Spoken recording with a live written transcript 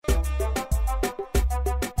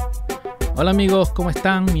Hola amigos, ¿cómo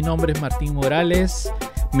están? Mi nombre es Martín Morales,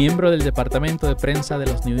 miembro del departamento de prensa de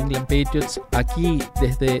los New England Patriots, aquí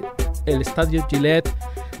desde el estadio Gillette,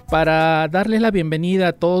 para darles la bienvenida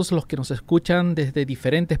a todos los que nos escuchan desde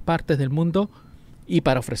diferentes partes del mundo y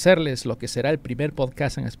para ofrecerles lo que será el primer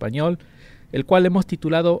podcast en español, el cual hemos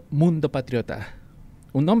titulado Mundo Patriota.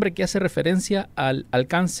 Un nombre que hace referencia al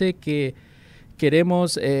alcance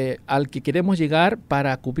al que queremos llegar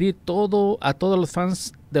para cubrir a todos los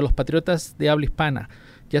fans de los Patriotas de habla hispana,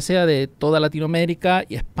 ya sea de toda Latinoamérica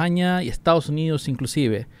y España y Estados Unidos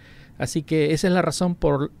inclusive. Así que esa es la razón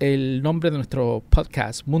por el nombre de nuestro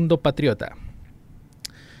podcast, Mundo Patriota.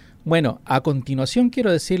 Bueno, a continuación quiero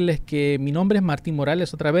decirles que mi nombre es Martín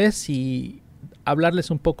Morales otra vez y hablarles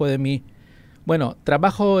un poco de mí. Bueno,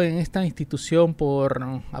 trabajo en esta institución por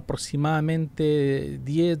aproximadamente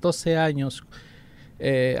 10-12 años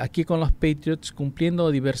aquí con los Patriots, cumpliendo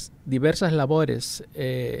diversas labores.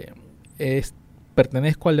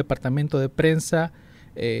 Pertenezco al departamento de prensa,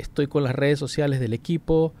 estoy con las redes sociales del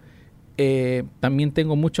equipo, también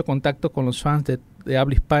tengo mucho contacto con los fans de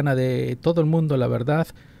habla hispana de todo el mundo, la verdad,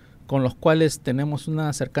 con los cuales tenemos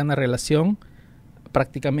una cercana relación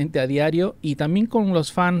prácticamente a diario, y también con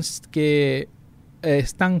los fans que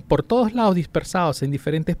están por todos lados dispersados en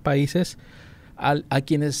diferentes países, a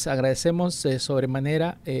quienes agradecemos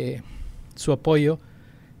sobremanera su apoyo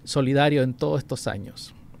solidario en todos estos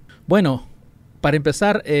años. Bueno, para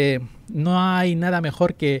empezar, no hay nada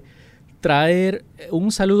mejor que traer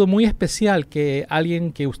un saludo muy especial que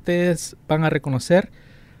alguien que ustedes van a reconocer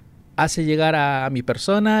hace llegar a mi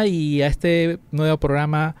persona y a este nuevo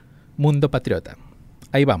programa Mundo Patriota.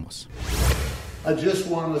 Ahí vamos. I just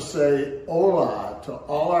want to say hola to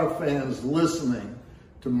all our fans listening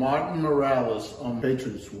to Martin Morales on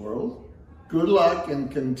Patriots World. Good luck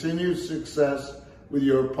and continued success with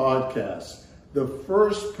your podcast. The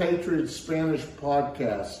first Patriots Spanish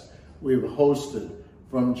podcast we've hosted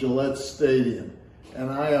from Gillette Stadium,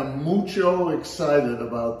 and I am mucho excited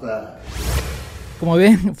about that. Como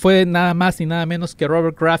ven, fue nada más ni nada menos que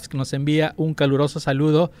Robert Kraft que nos envía un caluroso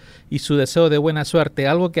saludo y su deseo de buena suerte,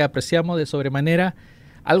 algo que apreciamos de sobremanera,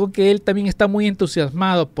 algo que él también está muy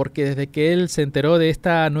entusiasmado porque desde que él se enteró de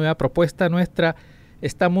esta nueva propuesta nuestra,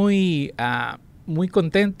 está muy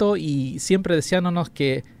contento y siempre deseándonos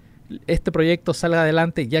que este proyecto salga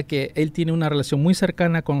adelante, ya que él tiene una relación muy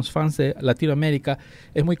cercana con los fans de Latinoamérica,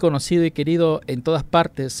 es muy conocido y querido en todas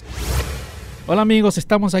partes. Hola amigos,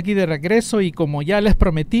 estamos aquí de regreso y como ya les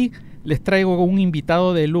prometí, les traigo un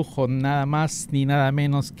invitado de lujo, nada más ni nada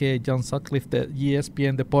menos que John Sutcliffe de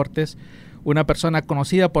ESPN Deportes, una persona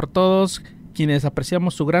conocida por todos quienes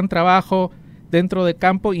apreciamos su gran trabajo dentro del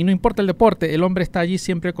campo y no importa el deporte, el hombre está allí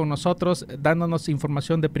siempre con nosotros dándonos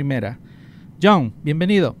información de primera. John,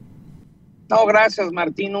 bienvenido. No, gracias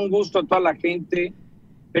Martín, un gusto a toda la gente.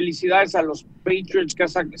 Felicidades a los Patriots que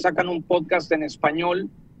sacan un podcast en español.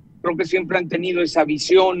 Creo que siempre han tenido esa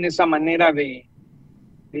visión, esa manera de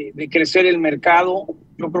crecer el mercado.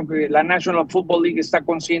 Yo creo que la National Football League está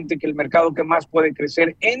consciente que el mercado que más puede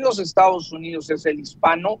crecer en los Estados Unidos es el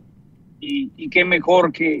hispano. Y qué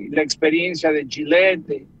mejor que la experiencia de Gillette,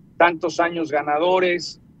 de tantos años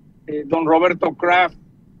ganadores. Don Roberto Kraft,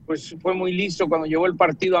 pues fue muy listo cuando llevó el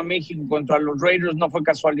partido a México contra los Raiders. No fue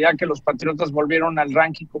casualidad que los Patriotas volvieron al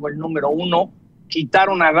ranking como el número 1.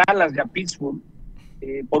 Quitaron a Dallas y a Pittsburgh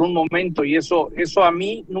por un momento, y eso a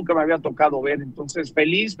mí nunca me había tocado ver. Entonces,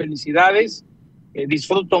 felicidades.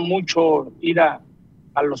 Disfruto mucho ir a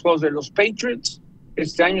los juegos de los Patriots.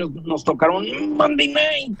 Este año nos tocaron Monday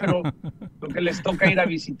Night, pero lo que les toca ir a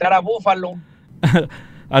visitar a Buffalo.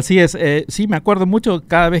 Así es, sí, me acuerdo mucho,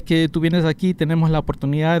 cada vez que tú vienes aquí tenemos la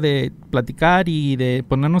oportunidad de platicar y de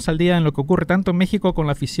ponernos al día en lo que ocurre tanto en México con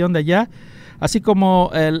la afición de allá, así como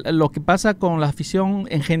lo que pasa con la afición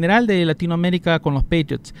en general de Latinoamérica con los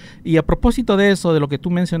Patriots. Y a propósito de eso, de lo que tú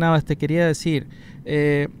mencionabas, te quería decir,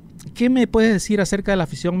 ¿qué me puedes decir acerca de la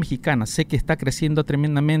afición mexicana? Sé que está creciendo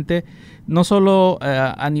tremendamente, no solo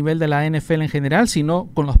a nivel de la NFL en general, sino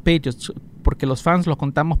con los Patriots, porque los fans los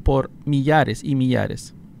contamos por millares y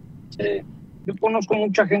millares. Sí. Yo conozco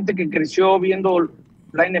mucha gente que creció viendo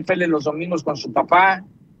la NFL los domingos con su papá,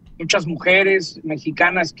 muchas mujeres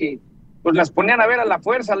mexicanas que pues las ponían a ver a la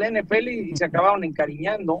fuerza la NFL y se acabaron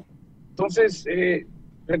encariñando. Entonces,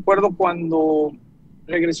 recuerdo cuando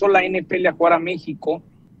regresó la NFL a jugar a México,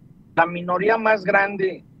 la minoría más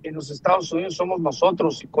grande en los Estados Unidos somos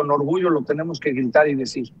nosotros y con orgullo lo tenemos que gritar y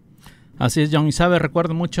decir. Así es, John. Y sabe,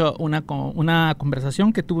 recuerdo mucho una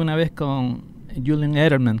conversación que tuve una vez con Julian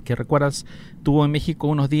Edelman, que recuerdas, tuvo en México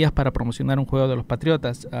unos días para promocionar un juego de los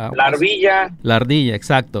Patriotas. La Ardilla. La Ardilla,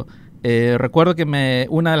 exacto. Recuerdo que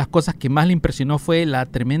una de las cosas que más le impresionó fue la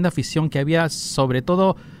tremenda afición que había, sobre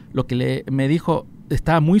todo lo que me dijo,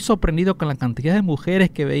 estaba muy sorprendido con la cantidad de mujeres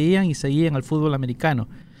que veían y seguían al fútbol americano.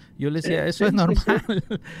 Yo le decía, eso es normal,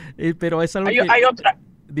 pero es algo hay otra.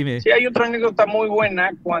 Dime. Sí, hay otra anécdota muy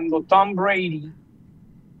buena cuando Tom Brady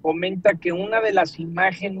comenta que una de las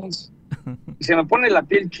imágenes, y se me pone la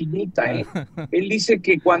piel chinita, él dice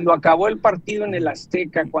que cuando acabó el partido en el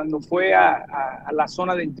Azteca, cuando fue a la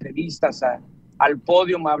zona de entrevistas, al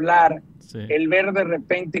podio a hablar, sí, el ver de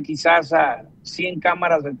repente quizás a 100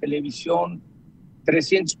 cámaras de televisión,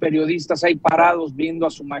 300 periodistas ahí parados viendo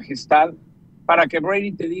a su majestad, para que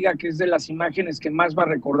Brady te diga que es de las imágenes que más va a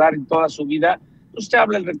recordar en toda su vida. Usted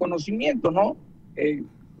habla del reconocimiento, ¿no?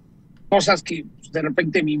 Cosas que de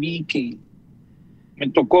repente viví, que me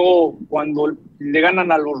tocó cuando le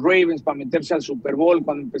ganan a los Ravens para meterse al Super Bowl,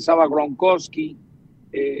 cuando empezaba Gronkowski,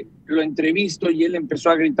 lo entrevisto y él empezó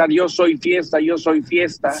a gritar, yo soy fiesta, yo soy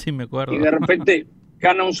fiesta. Sí, me acuerdo. Y de repente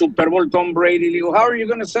gana un Super Bowl Tom Brady, y le digo, how are you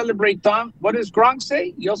going to celebrate, Tom? What does Gronk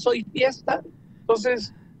say? Yo soy fiesta.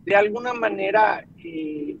 Entonces, de alguna manera,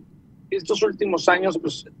 estos últimos años,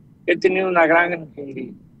 pues, he tenido una gran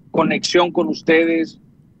conexión con ustedes.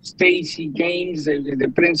 Stacy James, de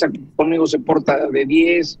prensa, conmigo se porta de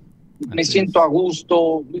 10. Me siento a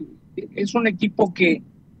gusto. Es un equipo que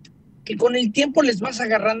con el tiempo les vas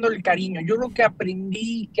agarrando el cariño. Yo creo que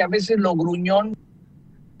aprendí que a veces lo gruñón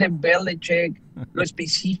de Belichick, lo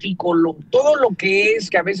específico, todo lo que es,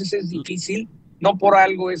 que a veces es difícil, no por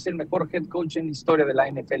algo es el mejor head coach en la historia de la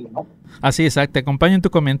NFL, ¿no? Así es, te acompaño en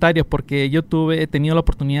tus comentarios porque he tenido la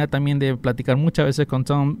oportunidad también de platicar muchas veces con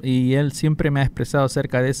Tom y él siempre me ha expresado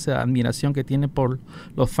acerca de esa admiración que tiene por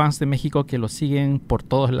los fans de México que lo siguen por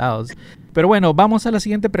todos lados. Pero bueno, vamos a la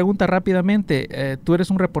siguiente pregunta rápidamente. Tú eres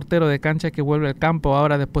un reportero de cancha que vuelve al campo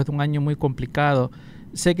ahora después de un año muy complicado.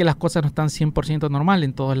 Sé que las cosas no están 100% normal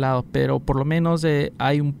en todos lados, pero por lo menos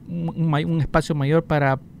hay un espacio mayor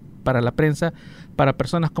para la prensa, para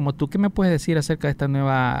personas como tú. ¿Qué me puedes decir acerca de esta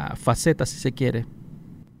nueva faceta, si se quiere?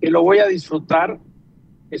 Que lo voy a disfrutar.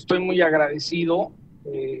 Estoy muy agradecido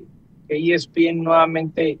que ESPN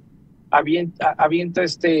nuevamente avienta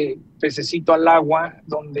este pececito al agua,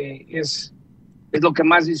 donde es lo que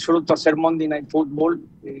más disfruto, hacer Monday Night Football.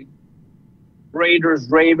 Raiders,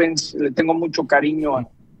 Ravens, le tengo mucho cariño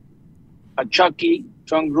a Chucky,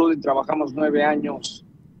 John Gruden, trabajamos 9 años.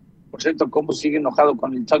 Por cierto, cómo sigue enojado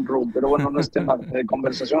con el Chuck Gruden, pero bueno, no es tema de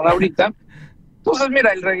conversación ahorita. Entonces,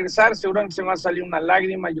 mira, el regresar seguramente se me va a salir una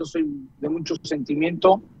lágrima. Yo soy de mucho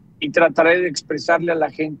sentimiento y trataré de expresarle a la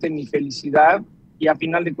gente mi felicidad. Y a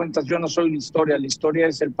final de cuentas, yo no soy la historia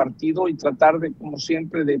es el partido, y tratar de, como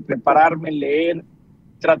siempre, de prepararme, leer,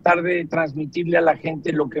 tratar de transmitirle a la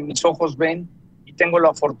gente lo que mis ojos ven, y tengo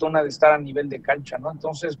la fortuna de estar a nivel de cancha, ¿no?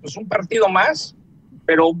 Entonces, pues un partido más,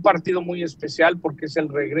 pero un partido muy especial porque es el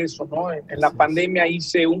regreso, ¿no? En la pandemia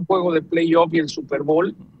hice un juego de playoff y el Super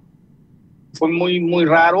Bowl. Fue muy, muy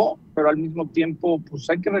raro, pero al mismo tiempo, pues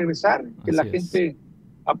hay que regresar. Que la gente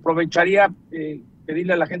aprovecharía,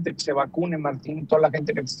 pedirle a la gente que se vacune, Martín, toda la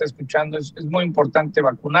gente que te está escuchando. Es muy importante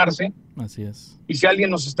vacunarse. Así es. Y si alguien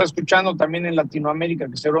nos está escuchando también en Latinoamérica,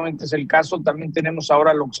 que seguramente es el caso, también tenemos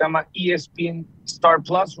ahora lo que se llama ESPN Star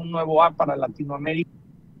Plus, un nuevo app para Latinoamérica,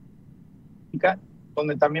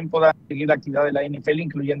 donde también pueda seguir la actividad de la NFL,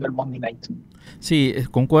 incluyendo el Monday Night. Sí,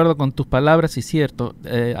 concuerdo con tus palabras y cierto.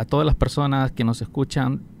 A todas las personas que nos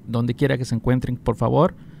escuchan, donde quiera que se encuentren, por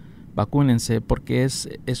favor, vacúnense, porque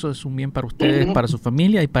eso es un bien para ustedes, para su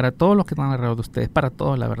familia y para todos los que están alrededor de ustedes, para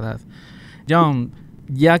todos, la verdad. John,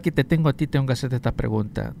 ya que te tengo a ti, tengo que hacerte esta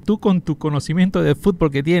pregunta. Tú, con tu conocimiento de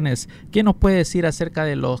fútbol que tienes, ¿qué nos puedes decir acerca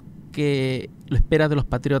de lo que esperas de los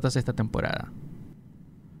Patriotas esta temporada?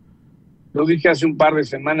 Lo dije hace un par de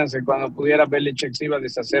semanas, que cuando pudiera Belichick se iba a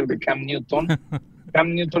deshacer de Cam Newton.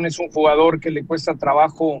 Cam Newton es un jugador que le cuesta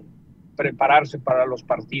trabajo prepararse para los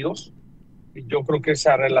partidos. Y yo creo que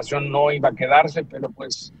esa relación no iba a quedarse, pero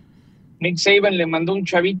pues Nick Saban le mandó un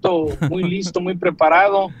chavito muy listo, muy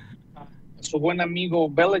preparado a su buen amigo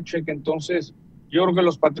Belichick. Entonces yo creo que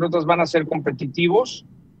los Patriotas van a ser competitivos.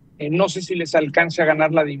 No sé si les alcance a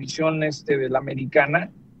ganar la división de la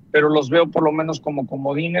americana, pero los veo por lo menos como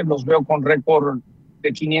comodines, los veo con récord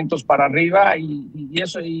de 500 para arriba y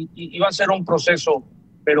eso y va a ser un proceso,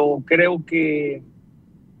 pero creo que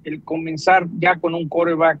el comenzar ya con un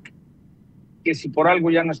quarterback que si por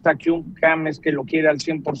algo ya no está Cam, es que lo quiere al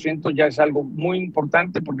 100%, ya es algo muy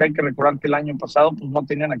importante, porque hay que recordar que el año pasado pues no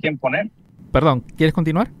tenían a quién poner. Perdón, ¿quieres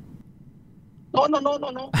continuar? No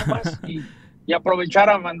más. Y aprovechar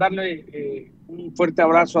a mandarle un fuerte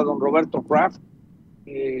abrazo a don Roberto Kraft.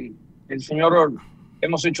 El señor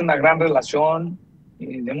hemos hecho una gran relación,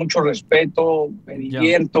 de mucho respeto, me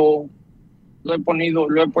divierto. Lo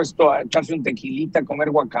he puesto a echarse un tequilita, a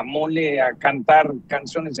comer guacamole, a cantar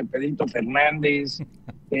canciones de Pedrito Fernández.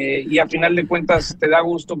 Y a final de cuentas te da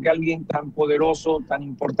gusto que alguien tan poderoso, tan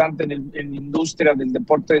importante en la industria del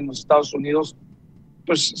deporte en los Estados Unidos,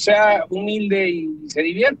 pues sea humilde y se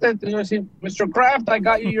divierte. Te voy a decir, Mr. Kraft, I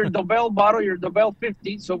got you your Dobel bottle, your Dobel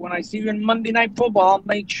 50. So when I see you in Monday Night Football,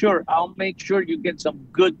 I'll make sure you get some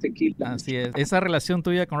good tequila. Así es. Esa relación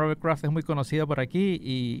tuya con Robert Kraft es muy conocida por aquí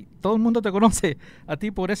y todo el mundo te conoce a ti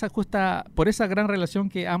por esa gran relación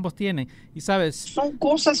que ambos tienen. Y sabes, son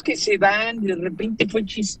cosas que se dan, de repente fue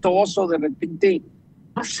chistoso, de repente,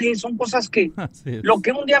 no sé, son cosas que lo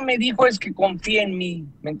que un día me dijo es que confía en mí.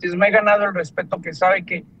 Me he ganado el respeto, que sabe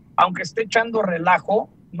que aunque esté echando relajo,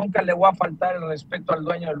 nunca le voy a faltar el respeto al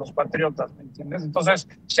dueño de los Patriotas, ¿me entiendes? Entonces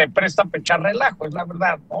se presta a echar relajo, es la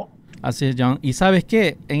verdad, ¿no? Así es, John. Y ¿sabes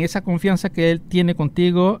qué? En esa confianza que él tiene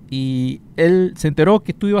contigo, y él se enteró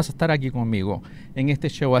que tú ibas a estar aquí conmigo en este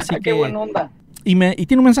show, así que... ¡Qué buena onda! Y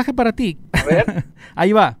tiene un mensaje para ti. A ver.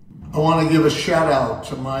 Ahí va. I want to give a shout out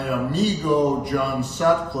to my amigo John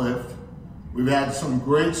Sutcliffe. We've had some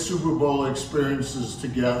great Super Bowl experiences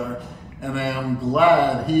together, and I am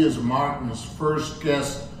glad he is Martin's first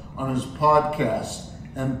guest on his podcast.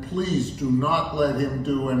 And please do not let him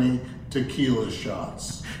do any tequila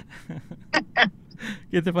shots.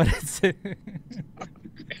 ¿Qué te parece?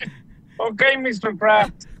 Okay, Mr.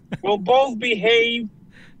 Kraft. We'll both behave.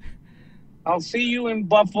 I'll see you in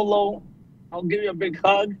Buffalo. I'll give you a big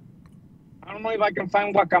hug. I don't know if I can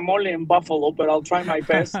find guacamole in Buffalo, but I'll try my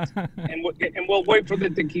best. and we'll wait for the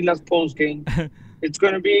tequilas post game. It's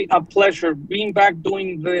going to be a pleasure being back,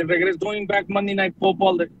 doing back Monday Night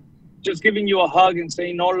Football. Just giving you a hug and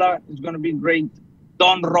saying hola is going to be great.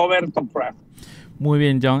 Don Roberto Kraft. Muy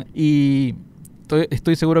bien, John. Y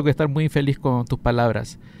estoy seguro que estar muy feliz con tus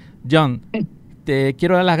palabras. John, te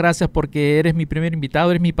quiero dar las gracias porque eres mi primer invitado,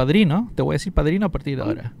 eres mi padrino. Te voy a decir padrino a partir de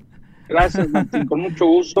ahora. Gracias, Martín, con mucho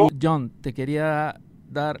gusto. John, te quería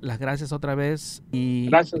dar las gracias otra vez y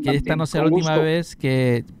gracias, que Martín, esta no sea la última vez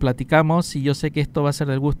que platicamos, y yo sé que esto va a ser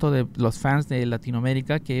del gusto de los fans de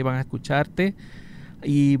Latinoamérica que van a escucharte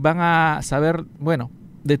y van a saber, bueno,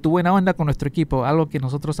 de tu buena onda con nuestro equipo, algo que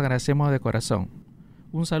nosotros agradecemos de corazón.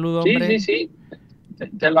 Un saludo, hombre. Sí.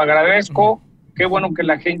 Te lo agradezco. Qué bueno que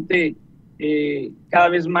la gente cada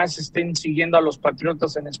vez más estén siguiendo a los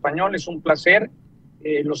Patriotas en español. Es un placer.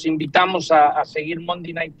 Los invitamos a seguir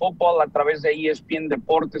Monday Night Football a través de ESPN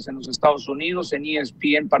Deportes en los Estados Unidos, en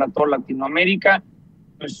ESPN para toda Latinoamérica.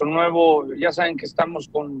 Nuestro nuevo, ya saben que estamos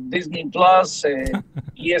con Disney Plus,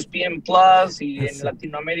 ESPN Plus, y en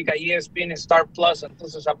Latinoamérica ESPN Star Plus.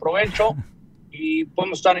 Entonces aprovecho y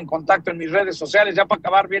podemos estar en contacto en mis redes sociales, ya para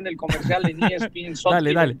acabar bien el comercial, en ESPN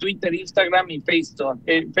Sotti, dale. Twitter, Instagram y Facebook,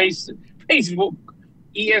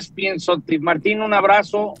 ESPN Sotti. Martín, un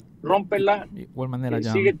abrazo. Rómpela, de igual manera,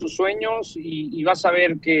 sigue tus sueños y vas a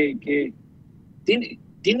ver que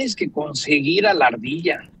tienes que conseguir a la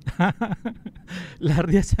ardilla. La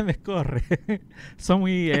ardilla se me escurre. Son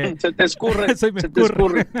muy... se te escurre. Se te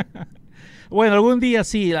escurre. Bueno, algún día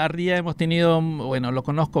sí, la ardilla hemos tenido, bueno, lo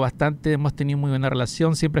conozco bastante, hemos tenido muy buena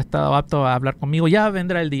relación, siempre ha estado apto a hablar conmigo. Ya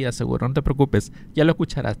vendrá el día, seguro, no te preocupes, ya lo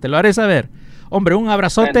escucharás, te lo haré saber. Hombre, un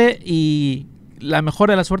abrazote y la mejor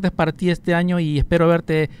de las suertes para ti este año, y espero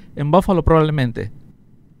verte en Buffalo probablemente.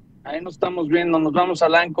 Ahí nos estamos viendo, nos vamos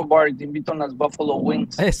al Anchor Bar y te invito a unas Buffalo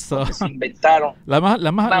Wings. Eso. Que se inventaron. Un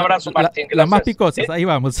abrazo, Martín. Las más picosas, ¿sí? Ahí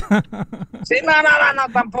vamos. Sí, no,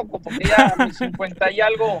 tampoco, porque ya a mis 50 y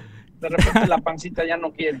algo, de repente la pancita ya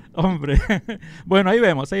no quiere. Hombre. Bueno, ahí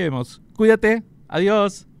vemos. Cuídate.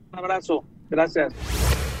 Adiós. Un abrazo. Gracias.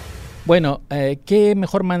 Bueno, qué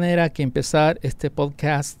mejor manera que empezar este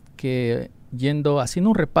podcast que haciendo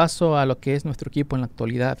un repaso a lo que es nuestro equipo en la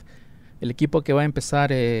actualidad. El equipo que va a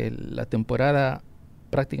empezar la temporada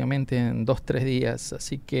prácticamente en 2-3 días,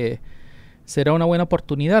 así que será una buena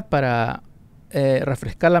oportunidad para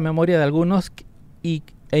refrescar la memoria de algunos e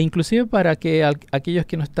inclusive para que aquellos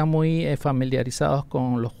que no están muy familiarizados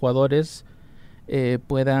con los jugadores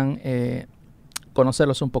puedan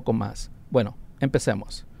conocerlos un poco más. Bueno,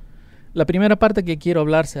 empecemos. La primera parte que quiero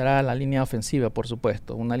hablar será la línea ofensiva, por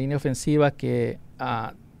supuesto. Una línea ofensiva que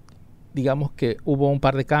digamos que hubo un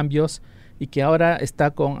par de cambios y que ahora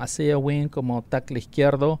está con Isaiah Wynn como tackle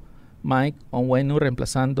izquierdo, Mike Onwenu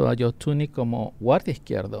reemplazando a Joe Thuney como guardia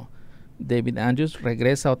izquierdo. David Andrews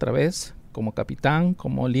regresa otra vez como capitán,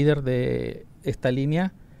 como líder de esta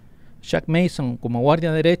línea. Shaq Mason como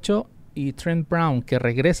guardia derecho y Trent Brown, que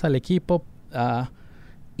regresa al equipo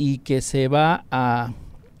y que va a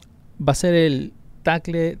ser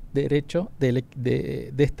tackle derecho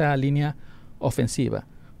de esta línea ofensiva.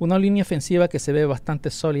 Una línea ofensiva que se ve bastante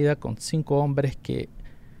sólida, con 5 hombres que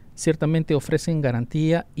ciertamente ofrecen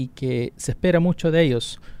garantía y que se espera mucho de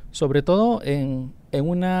ellos, sobre todo en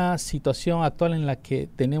una situación actual en la que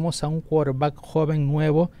tenemos a un quarterback joven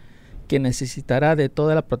nuevo que necesitará de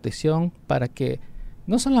toda la protección para que,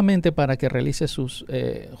 no solamente para que realice sus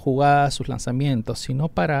jugadas, sus lanzamientos, sino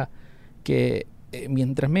para que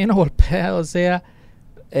mientras menos golpeado sea,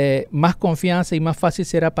 más confianza y más fácil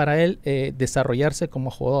será para él desarrollarse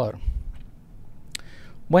como jugador.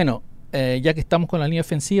 Bueno, ya que estamos con la línea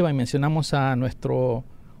ofensiva y mencionamos a nuestro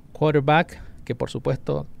quarterback, que por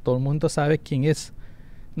supuesto todo el mundo sabe quién es,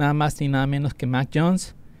 nada más ni nada menos que Mac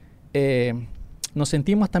Jones, nos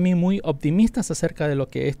sentimos también muy optimistas acerca de lo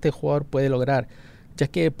que este jugador puede lograr, ya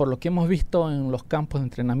que por lo que hemos visto en los campos de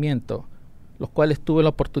entrenamiento, los cuales tuve la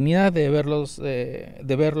oportunidad de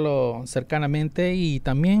verlo cercanamente, y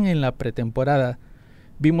también en la pretemporada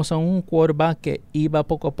vimos a un quarterback que iba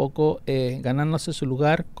poco a poco ganándose su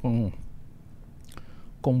lugar con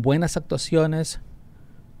buenas actuaciones,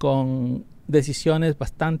 con decisiones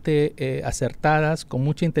bastante acertadas, con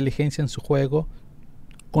mucha inteligencia en su juego,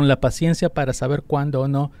 con la paciencia para saber cuándo o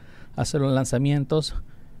no hacer los lanzamientos,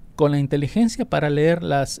 con la inteligencia para leer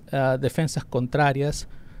las defensas contrarias,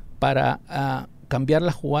 para cambiar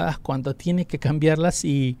las jugadas cuando tiene que cambiarlas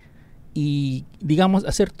y digamos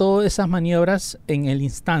hacer todas esas maniobras en el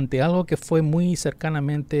instante, algo que fue muy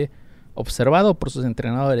cercanamente observado por sus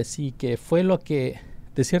entrenadores y que fue lo que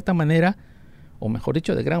de cierta manera, o mejor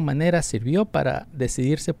dicho de gran manera, sirvió para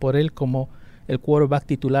decidirse por él como el quarterback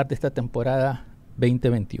titular de esta temporada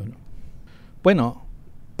 2021. Bueno,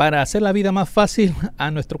 para hacer la vida más fácil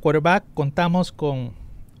a nuestro quarterback, contamos con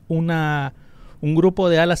un grupo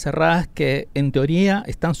de alas cerradas que en teoría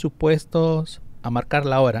están supuestos a marcar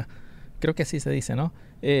la hora. Creo que así se dice, ¿no?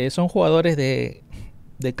 Son jugadores de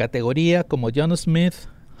categoría como Jonnu Smith,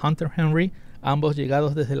 Hunter Henry, ambos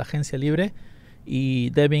llegados desde la agencia libre, y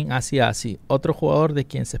Devin Asiasi, otro jugador de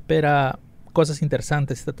quien se espera cosas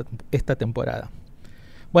interesantes esta temporada.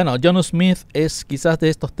 Bueno, Jonnu Smith es quizás de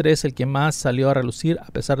estos tres el que más salió a relucir a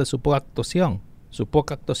pesar de su poca actuación,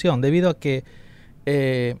 debido a que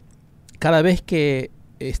cada vez que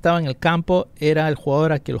estaba en el campo era el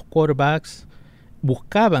jugador a que los quarterbacks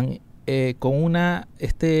buscaban.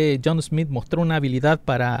 Jonnu Smith mostró una habilidad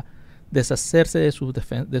para deshacerse de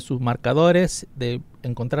sus marcadores, de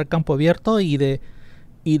encontrar campo abierto y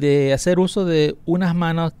de hacer uso de unas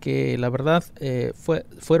manos que la verdad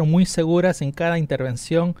fueron muy seguras en cada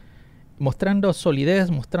intervención, mostrando solidez,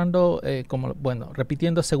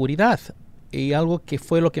 repitiendo seguridad, y algo que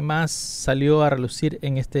fue lo que más salió a relucir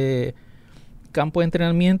en este campo de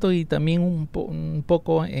entrenamiento y también un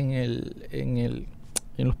poco en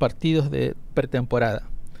los partidos de pretemporada.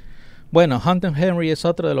 Bueno, Hunter Henry es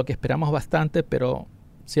otro de lo que esperamos bastante, pero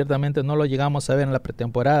ciertamente no lo llegamos a ver en la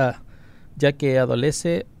pretemporada, ya que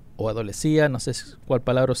adolecía, no sé cuál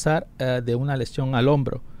palabra usar, de una lesión al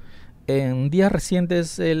hombro. En días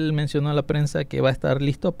recientes él mencionó a la prensa que va a estar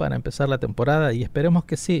listo para empezar la temporada, y esperemos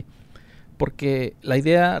que sí, porque la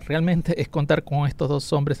idea realmente es contar con estos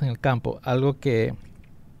dos hombres en el campo, algo que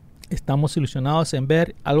estamos ilusionados en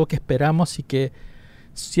ver, algo que esperamos y que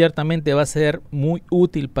ciertamente va a ser muy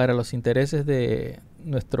útil para los intereses de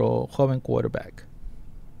nuestro joven quarterback.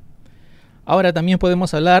 Ahora también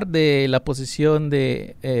podemos hablar de la posición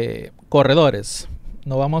de corredores.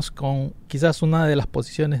 Nos vamos con quizás una de las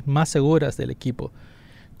posiciones más seguras del equipo,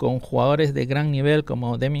 con jugadores de gran nivel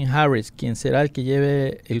como Damien Harris, quien será el que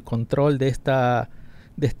lleve el control de esta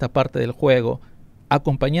parte del juego,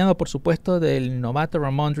 acompañado por supuesto del novato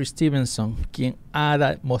Rhamondre Stevenson, quien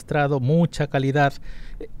ha mostrado mucha calidad.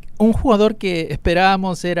 Un jugador que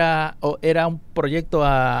esperábamos era un proyecto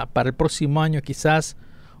para el próximo año quizás,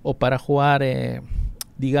 o para jugar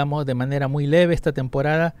digamos de manera muy leve esta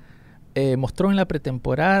temporada. Mostró en la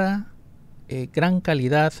pretemporada gran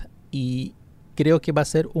calidad y creo que va a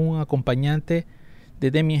ser un acompañante de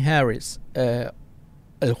Damien Harris,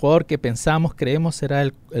 el jugador que creemos será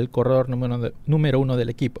el corredor número uno del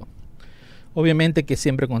equipo. Obviamente que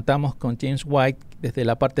siempre contamos con James White desde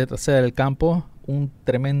la parte trasera del campo, un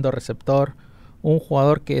tremendo receptor, un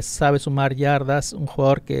jugador que sabe sumar yardas, un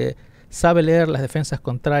jugador que sabe leer las defensas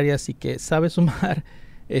contrarias y que sabe sumar,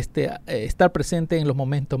 estar presente en los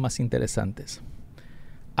momentos más interesantes.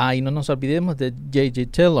 Y no nos olvidemos de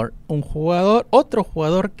J.J. Taylor, otro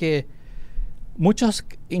jugador que muchos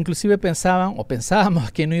inclusive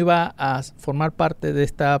pensábamos que no iba a formar parte de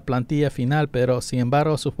esta plantilla final, pero sin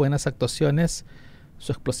embargo sus buenas actuaciones,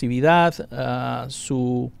 su explosividad,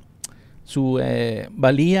 su su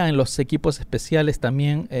valía en los equipos especiales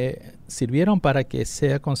también sirvieron para que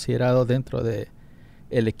sea considerado dentro de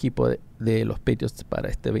el equipo de los Patriots para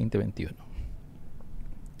este 2021.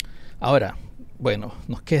 Ahora, bueno,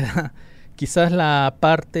 nos queda quizás la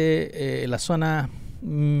parte, la zona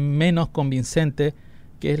menos convincente,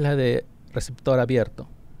 que es la de receptor abierto,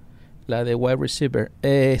 la de wide receiver.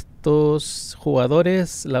 Estos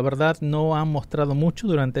jugadores, la verdad, no han mostrado mucho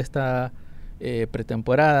durante esta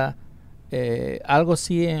pretemporada. Algo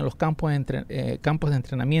sí en los campos de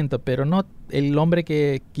entrenamiento, pero no el hombre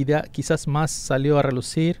que quizás más salió a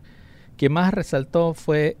relucir, que más resaltó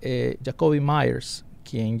fue Jakobi Meyers,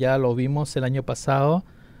 quien ya lo vimos el año pasado,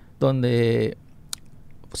 donde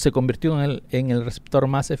se convirtió en el receptor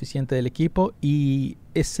más eficiente del equipo, y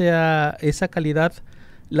esa calidad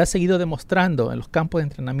la ha seguido demostrando en los campos de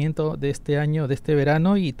entrenamiento de este año, de este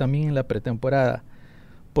verano, y también en la pretemporada,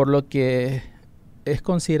 por lo que es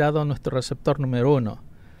considerado nuestro receptor número 1.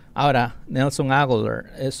 Ahora, Nelson Agholor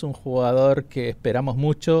es un jugador que esperamos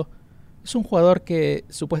mucho. Es un jugador que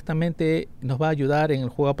supuestamente nos va a ayudar en el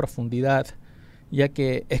juego a profundidad, ya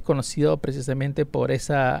que es conocido precisamente por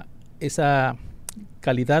esa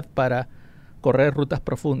calidad para correr rutas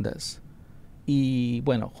profundas. Y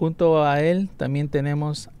bueno, junto a él también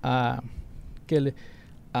tenemos a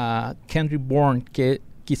Kendrick Bourne, que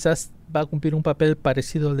quizás va a cumplir un papel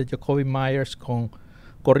parecido al de Jakobi Meyers,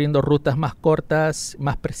 corriendo rutas más cortas,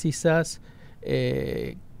 más precisas.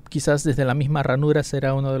 Quizás desde la misma ranura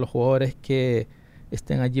será uno de los jugadores que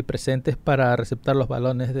estén allí presentes para receptar los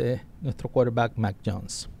balones de nuestro quarterback Mac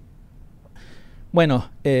Jones. Bueno,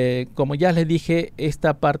 como ya les dije,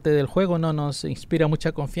 esta parte del juego no nos inspira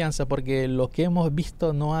mucha confianza, porque lo que hemos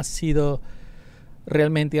visto no ha sido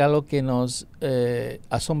realmente algo que nos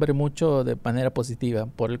asombre mucho de manera positiva.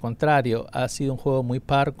 Por el contrario, ha sido un juego muy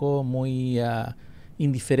parco, muy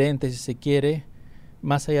indiferente, si se quiere.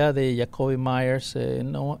 Más allá de Jakobi Meyers,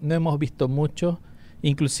 no hemos visto mucho.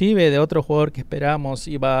 Inclusive de otro jugador que esperamos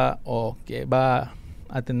que va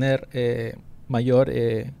a tener mayor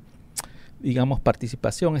digamos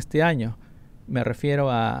participación este año. Me refiero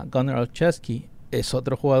a Gunnar Olszewski. Es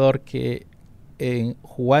otro jugador que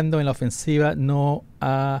jugando en la ofensiva no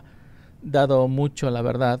ha dado mucho, la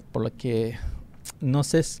verdad, por lo que no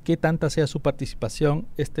sé qué tanta sea su participación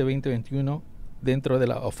este 2021 dentro de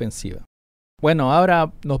la ofensiva. Bueno,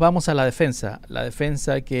 ahora nos vamos a la defensa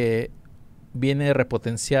que viene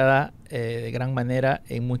repotenciada de gran manera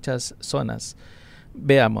en muchas zonas.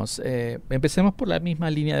 Veamos, empecemos por la misma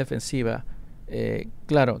línea defensiva.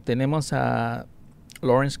 Claro, tenemos a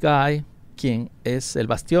Lawrence Guy, quien es el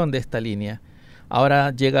bastión de esta línea.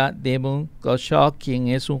 Ahora llega Damon Godchaux, quien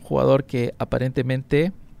es un jugador que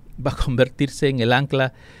aparentemente va a convertirse en el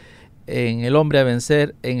ancla, en el hombre a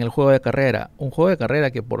vencer en el juego de carrera. Un juego de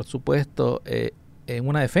carrera que, por supuesto, en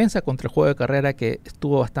una defensa contra el juego de carrera que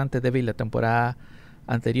estuvo bastante débil la temporada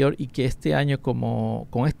anterior, y que este año, como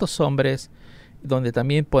con estos hombres, donde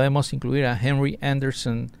también podemos incluir a Henry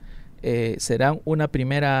Anderson, serán una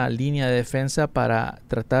primera línea de defensa para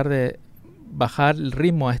tratar de bajar el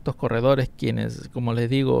ritmo a estos corredores, quienes, como les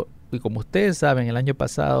digo, y como ustedes saben, el año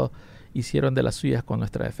pasado hicieron de las suyas con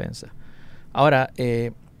nuestra defensa. Ahora,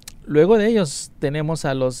 luego de ellos tenemos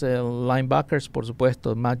a los linebackers, por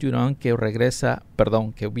supuesto. Matt Judon,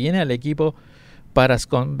 que viene al equipo para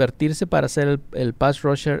convertirse, para ser el pass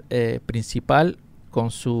rusher principal,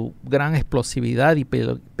 con su gran explosividad y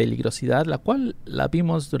peligrosidad, la cual la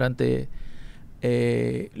vimos durante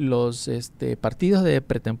los partidos de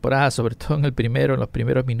pretemporada, sobre todo en los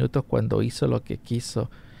primeros minutos, cuando hizo lo que quiso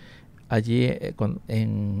allí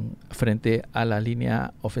frente a la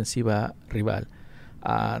línea ofensiva rival.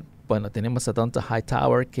 Bueno, tenemos a Donta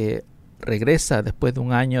Hightower, que regresa después de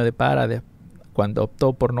un año de cuando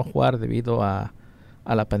optó por no jugar debido a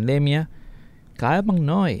la pandemia. Kyle Van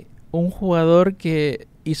Noy, un jugador que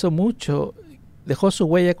hizo mucho, dejó su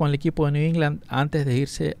huella con el equipo de New England antes de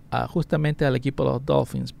irse justamente al equipo de los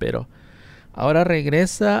Dolphins, pero ahora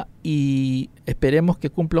regresa y esperemos que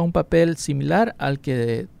cumpla un papel similar al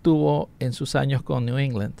que tuvo en sus años con New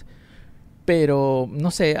England. Pero no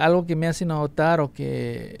sé, algo que me hace notar o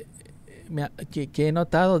que he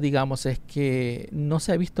notado, digamos, es que no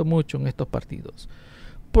se ha visto mucho en estos partidos.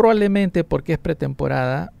 Probablemente porque es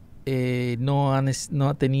pretemporada, no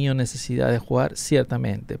ha tenido necesidad de jugar,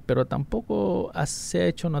 ciertamente, pero tampoco se ha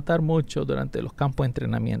hecho notar mucho durante los campos de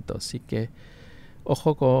entrenamiento. Así que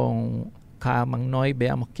ojo con Kyle Van Noy,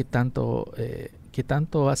 veamos qué tanto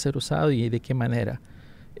va a ser usado y de qué manera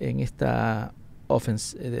en esta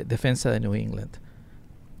defensa de New England.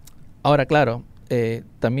 Ahora, claro,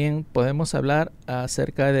 también podemos hablar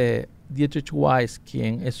acerca de Dietrich Wise,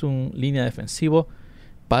 quien es un línea defensivo,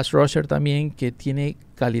 pass rusher también, que tiene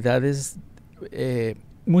calidades,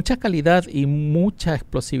 mucha calidad y mucha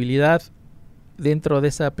explosividad dentro de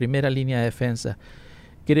esa primera línea de defensa.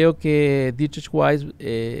 Creo que Dietrich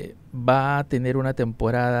Wise va a tener una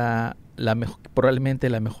temporada, probablemente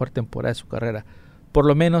la mejor temporada de su carrera. Por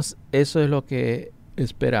lo menos eso es lo que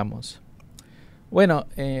esperamos. Bueno,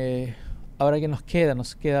 ahora que nos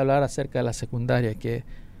queda hablar acerca de la secundaria, que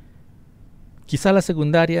quizá la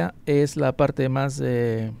secundaria es la parte más,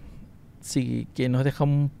 sí, que nos deja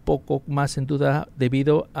un poco más en duda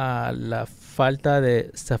debido a la falta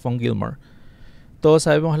de Stephon Gilmore. Todos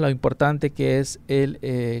sabemos lo importante que es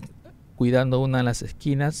él cuidando una de las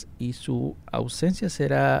esquinas, y su ausencia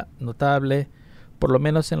será notable, por lo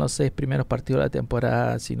menos en los 6 primeros partidos de la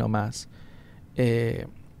temporada, si no más.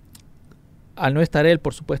 Al no estar él,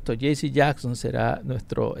 por supuesto, JC Jackson será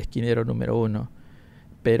nuestro esquinero número 1.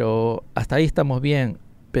 Pero hasta ahí estamos bien.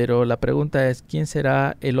 Pero la pregunta es, ¿quién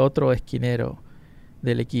será el otro esquinero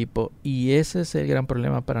del equipo? Y ese es el gran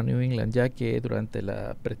problema para New England, ya que durante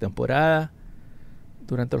la pretemporada,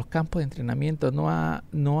 durante los campos de entrenamiento, no ha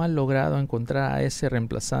logrado encontrar a ese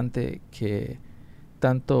reemplazante que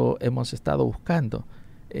tanto hemos estado buscando.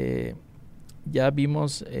 Ya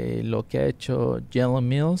vimos lo que ha hecho Jalen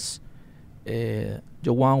Mills,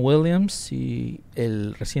 Joanne Williams y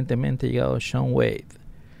el recientemente llegado Sean Wade.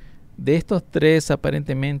 De estos 3,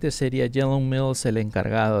 aparentemente sería Jalen Mills el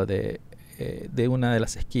encargado de una de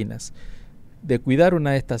las esquinas, de cuidar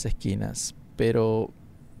una de estas esquinas, pero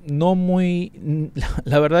no muy,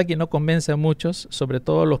 la verdad que no convence a muchos, sobre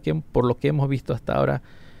todo por lo que hemos visto hasta ahora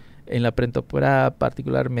en la pretemporada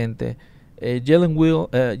particularmente. Jalen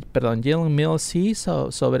Mills sí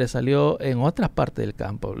sobresalió en otras partes del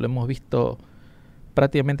campo. Lo hemos visto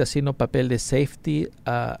prácticamente haciendo papel de safety.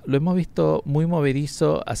 Lo hemos visto muy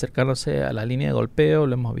movedizo, acercándose a la línea de golpeo.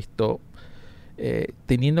 Lo hemos visto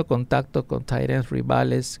teniendo contacto con tight ends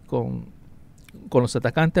rivales, con los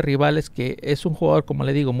atacantes rivales, que es un jugador, como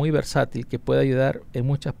le digo, muy versátil, que puede ayudar en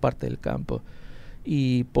muchas partes del campo.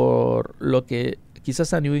 Y por lo que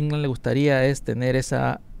quizás a New England le gustaría es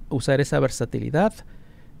usar esa versatilidad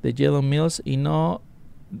de Jalen Mills y no,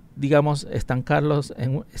 digamos, estancarlo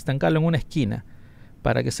en una esquina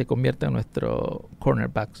para que se convierta en nuestro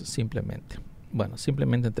cornerback simplemente. Bueno,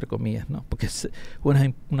 simplemente entre comillas, ¿no? Porque es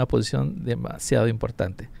una posición demasiado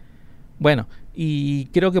importante. Bueno, y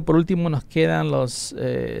creo que por último nos quedan los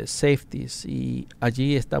safeties, y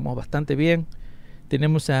allí estamos bastante bien.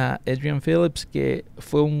 Tenemos a Adrian Phillips, que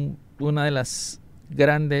fue una de las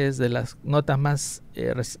notas más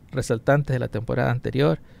resaltantes de la temporada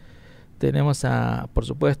anterior. Tenemos por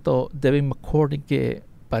supuesto, Devin McCourty, que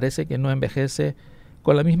parece que no envejece,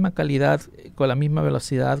 con la misma calidad, con la misma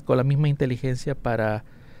velocidad, con la misma inteligencia para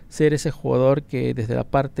ser ese jugador que desde la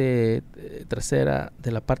parte trasera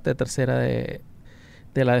de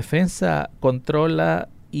la defensa controla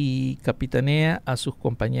y capitanea a sus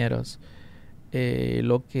compañeros. El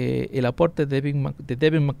aporte de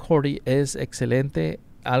Devin McCourty es excelente,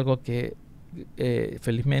 algo que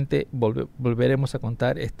felizmente volveremos a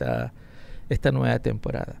contar esta nueva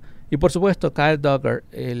temporada. Y por supuesto, Kyle Duggar,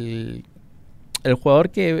 el jugador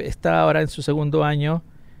que está ahora en su segundo año.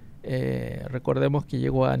 Recordemos que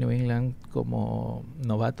llegó a New England como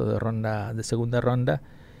novato de segunda ronda.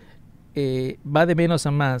 Va de menos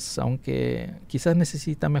a más, aunque quizás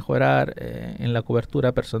necesita mejorar en la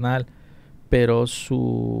cobertura personal, pero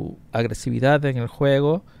su agresividad en el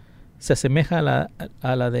juego se asemeja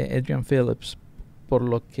a la de Adrian Phillips, por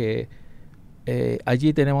lo que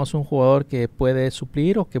allí tenemos un jugador que puede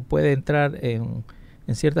suplir o que puede entrar en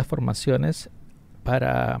ciertas formaciones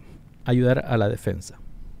para ayudar a la defensa.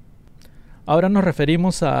 Ahora nos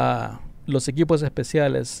referimos a los equipos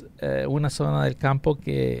especiales, una zona del campo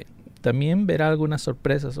que también verá algunas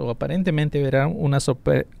sorpresas, o aparentemente verá unas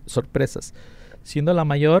sorpresas, siendo la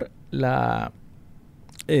mayor la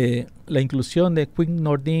inclusión de Quinn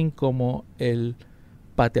Nordin como el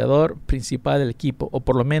pateador principal del equipo, o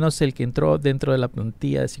por lo menos el que entró dentro de la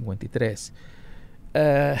plantilla de 53.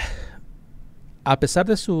 A pesar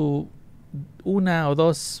de una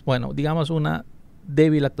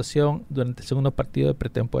débil actuación durante el segundo partido de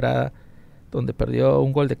pretemporada, donde perdió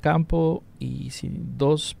un gol de campo y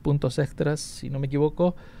 2 puntos extras, si no me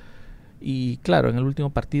equivoco, y claro, en el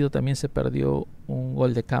último partido también se perdió un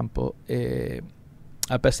gol de campo.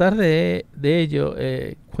 A pesar de ello,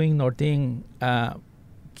 Quinn Nordin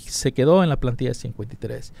se quedó en la plantilla de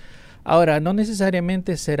 53. Ahora, no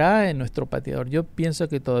necesariamente será en nuestro pateador. Yo pienso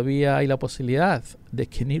que todavía hay la posibilidad de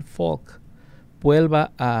que Neil Falk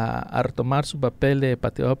vuelva a retomar su papel de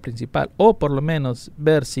pateador principal, o por lo menos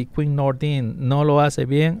ver si Quinn Nordin no lo hace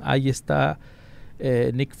bien. Ahí está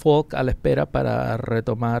Nick Folk a la espera para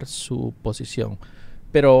retomar su posición.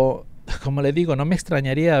 Pero como le digo, no me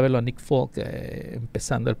extrañaría verlo a Nick Folk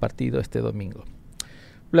empezando el partido este domingo.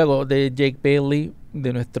 Luego de Jake Bailey,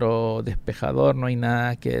 de nuestro despejador, no hay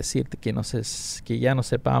nada que decir que ya no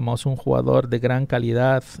sepamos. Un jugador de gran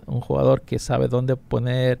calidad, un jugador que sabe dónde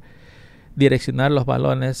direccionar los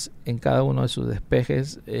balones en cada uno de sus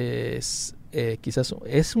despejes. Quizás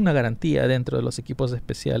es una garantía dentro de los equipos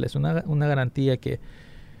especiales, una garantía que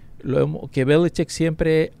Belichick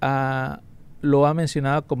siempre lo ha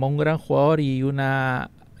mencionado como un gran jugador y una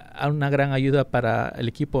gran ayuda para el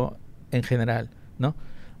equipo en general, ¿no?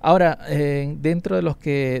 Ahora, dentro de los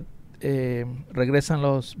que regresan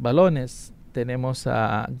los balones, tenemos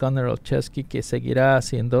a Gunnar Olszewski, que seguirá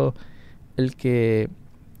siendo el que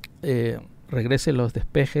regrese los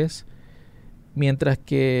despejes, mientras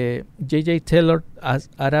que J.J. Taylor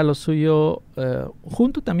hará lo suyo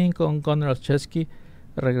junto también con Gunnar Olszewski,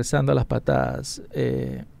 regresando a las patadas.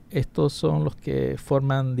 Estos son los que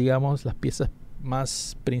forman, digamos, las piezas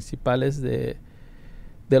más principales de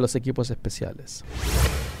los equipos especiales.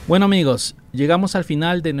 Bueno, amigos, llegamos al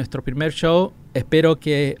final de nuestro primer show. Espero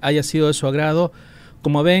que haya sido de su agrado.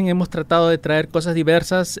 Como ven, hemos tratado de traer cosas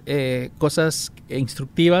diversas, cosas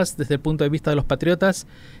instructivas desde el punto de vista de los Patriotas,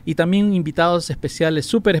 y también invitados especiales,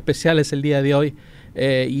 súper especiales el día de hoy.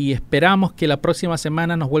 Y esperamos que la próxima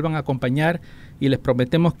semana nos vuelvan a acompañar, y les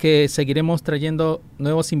prometemos que seguiremos trayendo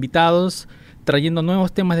nuevos invitados, trayendo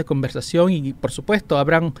nuevos temas de conversación, y por supuesto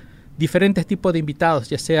habrán diferentes tipos de invitados,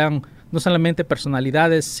 ya sean no solamente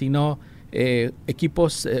personalidades, sino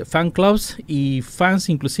equipos, fan clubs y fans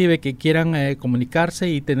inclusive que quieran comunicarse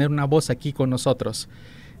y tener una voz aquí con nosotros.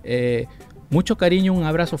 Mucho cariño, un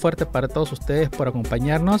abrazo fuerte para todos ustedes por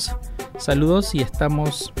acompañarnos. Saludos y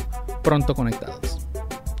estamos pronto conectados.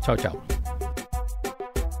 Chao, chao.